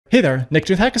Hey there, Nick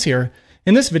Hackers here.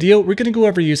 In this video, we're going to go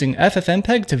over using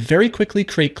FFmpeg to very quickly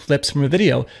create clips from a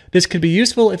video. This could be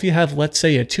useful if you have, let's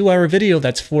say, a 2-hour video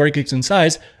that's 4 gigs in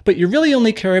size, but you really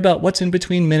only care about what's in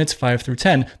between minutes 5 through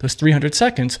 10, those 300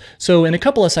 seconds. So in a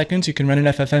couple of seconds, you can run an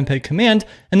FFmpeg command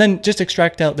and then just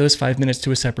extract out those 5 minutes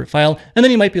to a separate file, and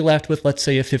then you might be left with, let's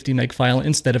say, a 50 meg file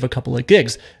instead of a couple of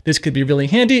gigs. This could be really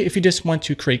handy if you just want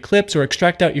to create clips or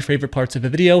extract out your favorite parts of a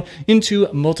video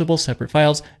into multiple separate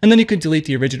files, and then you can delete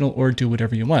the original or do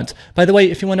whatever you want. By the way,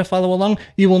 if you want to follow along,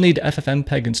 you will need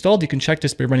FFmpeg installed. You can check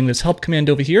this by running this help command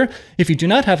over here. If you do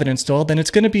not have it installed, then it's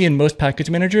going to be in most package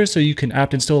managers, so you can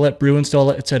apt install it, brew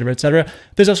install it, etc., etc.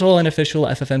 There's also an official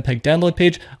FFmpeg download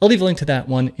page. I'll leave a link to that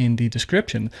one in the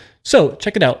description. So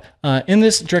check it out. In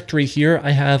this directory here,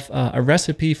 I have a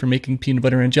recipe for making peanut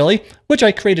butter and jelly, which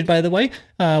I created, by the way.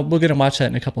 We're going to watch that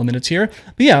in a couple of minutes here.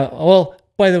 But yeah, well,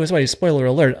 by the way, spoiler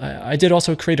alert, I did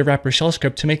also create a wrapper shell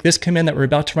script to make this command that we're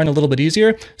about to run a little bit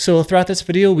easier. So throughout this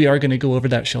video, we are going to go over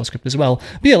that shell script as well.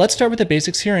 But yeah, let's start with the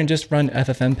basics here and just run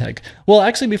FFmpeg. Well,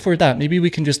 actually before that, maybe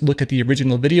we can just look at the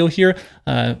original video here,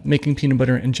 making peanut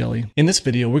butter and jelly. In this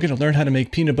video, we're going to learn how to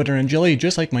make peanut butter and jelly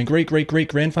just like my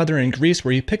great-great-great-grandfather in Greece,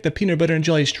 where he picked the peanut butter and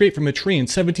jelly straight from a tree in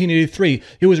 1783.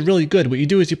 It was really good. What you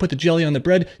do is you put the jelly on the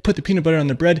bread, put the peanut butter on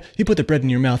the bread, you put the bread in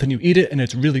your mouth and you eat it, and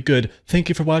it's really good. Thank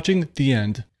you for watching. The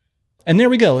end. And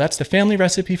there we go, that's the family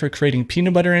recipe for creating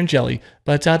peanut butter and jelly.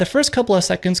 But the first couple of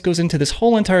seconds goes into this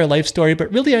whole entire life story,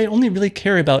 but really I only really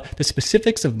care about the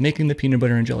specifics of making the peanut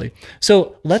butter and jelly.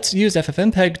 So let's use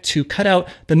FFmpeg to cut out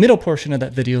the middle portion of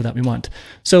that video that we want.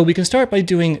 So we can start by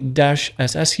doing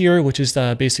 -ss here, which is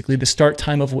basically the start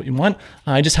time of what you want.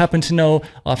 I just happen to know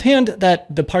offhand that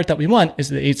the part that we want is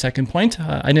the 8-second point.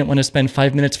 I didn't want to spend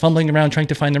 5 minutes fumbling around trying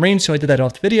to find the range, so I did that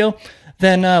off the video.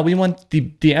 Then we want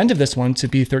the end of this one to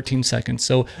be 13 seconds.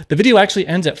 So the video actually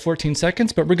ends at 14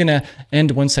 seconds, but we're going to end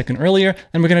 1 second earlier,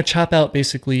 and we're going to chop out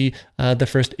basically the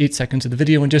first 8 seconds of the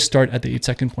video and just start at the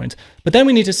 8-second point. But then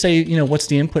we need to say, you know, what's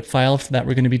the input file that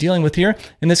we're going to be dealing with here.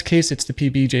 In this case, it's the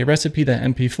PBJ recipe, the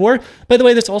MP4. By the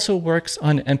way, this also works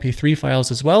on MP3 files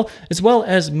as well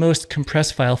as most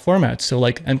compressed file formats. So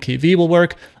like MKV will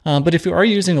work. But if you are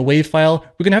using a WAV file,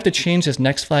 we're going to have to change this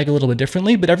next flag a little bit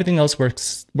differently, but everything else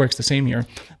works the same here.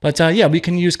 But yeah, we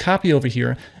can use copy over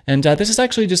here. And this is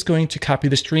actually just going to copy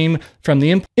the stream from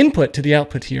the input to the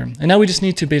output here. And now we just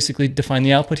need to basically define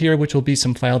the output here, which will be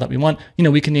some file that we want. You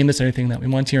know, we can name this anything that we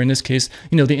want here. In this case,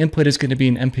 you know, the input is going to be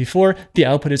an MP4. The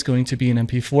output is going to be an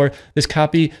MP4. This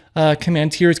copy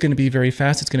command here is going to be very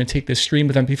fast. It's going to take this stream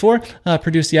of MP4,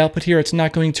 produce the output here. It's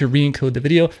not going to re-encode the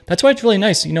video. That's why it's really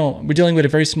nice. You know, we're dealing with a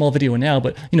very small video now,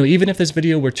 but you know, even if this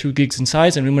video were 2 gigs in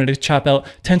size and we wanted to chop out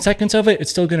 10 seconds of it,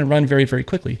 it's still going to run very, very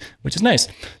quickly, which is nice.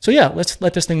 So yeah, let's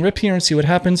let this thing rip here and see what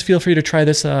happens. Feel free to try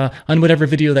this on whatever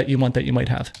video that you want that you might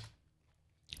have.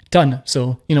 Done.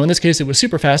 So, you know, in this case, it was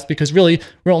super fast because really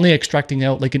we're only extracting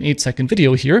out like an 8-second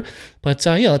video here. But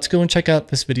yeah, let's go and check out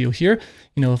this video here.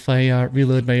 You know, if I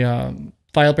reload my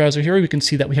file browser here, we can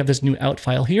see that we have this new out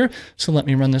file here. So let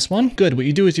me run this one. Good. What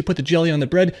you do is you put the jelly on the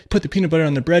bread, put the peanut butter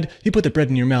on the bread, you put the bread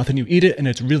in your mouth and you eat it, and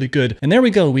it's really good. And there we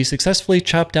go. We successfully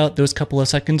chopped out those couple of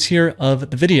seconds here of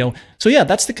the video. So yeah,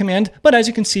 that's the command. But as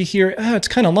you can see here, it's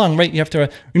kind of long, right? You have to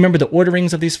remember the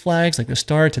orderings of these flags, like the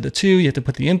start to the 2. You have to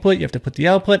put the input, you have to put the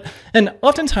output. And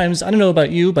oftentimes, I don't know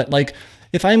about you, but like,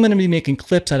 if I'm going to be making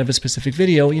clips out of a specific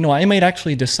video, you know, I might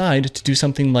actually decide to do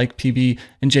something like PB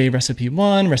and J recipe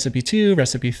 1, recipe 2,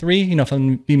 recipe 3, you know, if I'm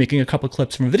going to be making a couple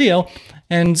clips from a video.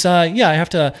 And yeah, I have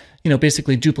to, you know,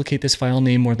 basically duplicate this file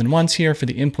name more than once here for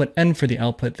the input and for the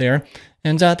output there.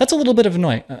 And that's a little bit of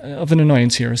an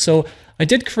annoyance here. So I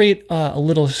did create a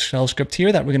little shell script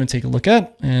here that we're going to take a look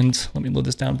at. And let me load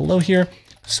this down below here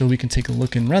so we can take a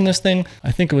look and run this thing.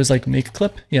 I think it was like make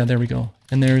clip. Yeah, there we go.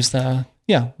 And there's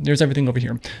yeah, there's everything over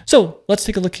here. So let's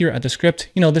take a look here at the script.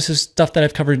 You know, this is stuff that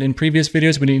I've covered in previous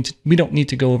videos. We don't need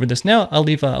to go over this now. I'll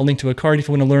leave a link to a card if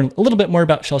you want to learn a little bit more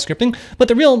about shell scripting. But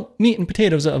the real meat and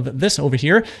potatoes of this over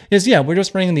here is, yeah, we're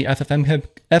just running the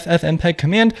FFmpeg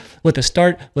command with the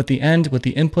start, with the end, with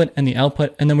the input and the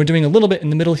output. And then we're doing a little bit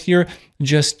in the middle here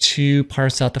just to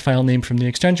parse out the file name from the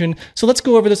extension. So let's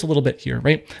go over this a little bit here,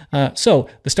 right? So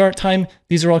the start time,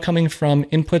 these are all coming from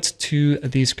inputs to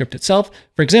the script itself.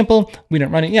 For example, we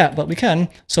didn't run it yet, but we can.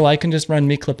 So I can just run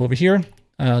make clip over here,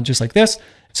 just like this.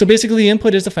 So basically the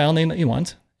input is the file name that you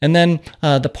want. And then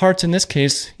the parts in this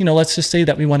case, let's just say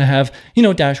that we want to have,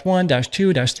 -1,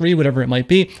 -2, -3, whatever it might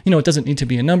be. It doesn't need to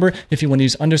be a number. If you want to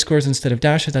use underscores instead of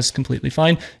dashes, that's completely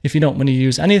fine. If you don't want to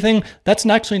use anything, that's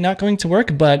actually not going to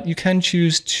work, but you can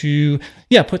choose to,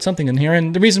 put something in here.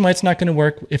 And the reason why it's not going to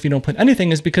work if you don't put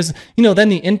anything is because, then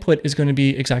the input is going to be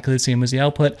exactly the same as the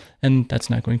output, and that's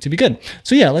not going to be good.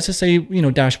 So yeah, let's just say,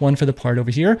 -1 for the part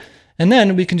over here. And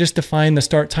then we can just define the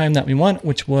start time that we want,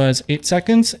 which was 8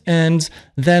 seconds. And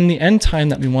then the end time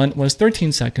that we want was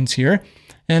 13 seconds here.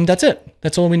 And that's it.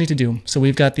 That's all we need to do. So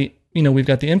we've got the, we've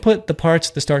got the input, the parts,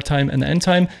 the start time, and the end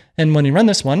time. And when we run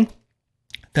this one,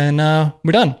 then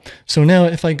we're done. So now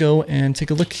if I go and take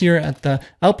a look here at the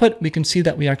output, we can see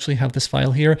that we actually have this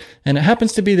file here, and it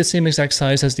happens to be the same exact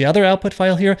size as the other output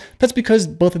file here. That's because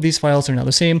both of these files are now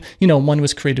the same. One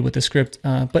was created with the script,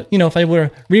 but if I were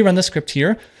to rerun the script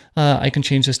here, I can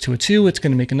change this to a 2. It's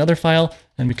going to make another file,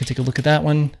 and we can take a look at that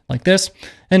one like this.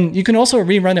 And you can also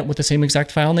rerun it with the same exact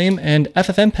file name, and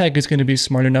FFmpeg is going to be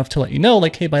smart enough to let you know,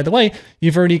 like, hey, by the way,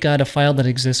 you've already got a file that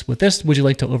exists with this. Would you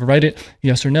like to overwrite it?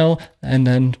 Yes or no? And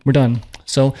then we're done.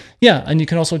 So yeah, and you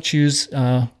can also choose,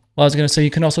 I was going to say you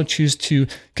can also choose to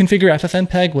configure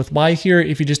FFmpeg with Y here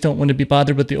if you just don't want to be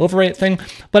bothered with the overwrite thing.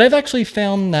 But I've actually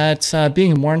found that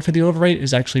being warned for the overwrite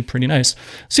is actually pretty nice.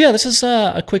 So yeah, this is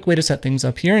a quick way to set things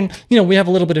up here. And, we have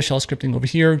a little bit of shell scripting over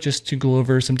here just to go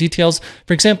over some details.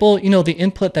 For example, the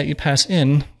input that you pass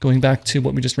in, going back to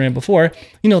what we just ran before,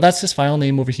 that's this file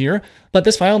name over here. But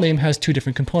this file name has 2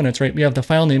 different components, right? We have the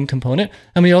file name component,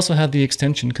 and we also have the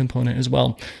extension component as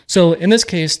well. So in this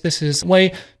case, this is a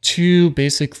way to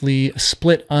basically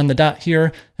split on the dot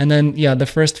here. And then, yeah, the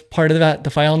first part of that, the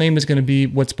file name is going to be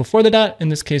what's before the dot, in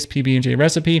this case, PB&J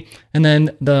recipe. And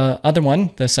then the other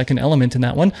one, the second element in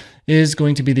that one, is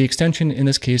going to be the extension, in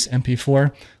this case,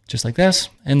 MP4, just like this.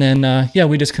 And then, yeah,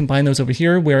 we just combine those over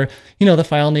here where, the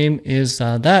file name is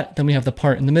that, then we have the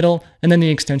part in the middle, and then the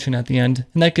extension at the end,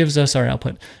 and that gives us our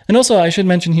output. And also, I should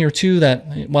mention here too that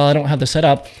while I don't have the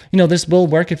setup, this will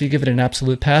work if you give it an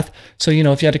absolute path. So,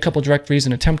 if you had a couple directories,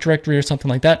 an attempt directory or something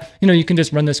like that, you can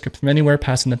just run this script from anywhere,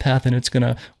 pass in the path, and it's going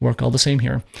to work all the same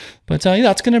here. But yeah,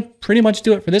 that's going to pretty much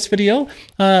do it for this video.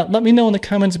 Let me know in the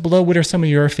comments below what are some of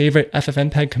your favorite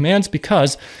FFmpeg commands,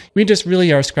 because we just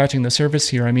really are scratching the surface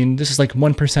here. I mean, this is like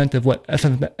 1% of what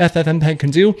FFmpeg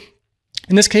can do.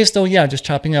 In this case though, yeah, just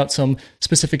chopping out some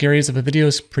specific areas of a video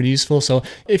is pretty useful. So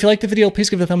if you like the video,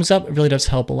 please give it a thumbs up. It really does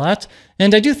help a lot.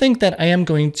 And I do think that I am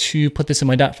going to put this in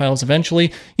my .dot files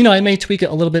eventually. I may tweak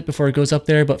it a little bit before it goes up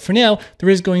there, but for now, there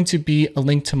is going to be a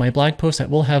link to my blog post that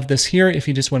will have this here if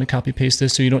you just want to copy paste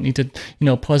this, so you don't need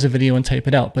to, pause a video and type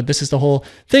it out. But this is the whole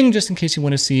thing, just in case you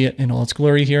want to see it in all its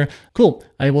glory here. Cool.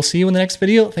 I will see you in the next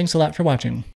video. Thanks a lot for watching.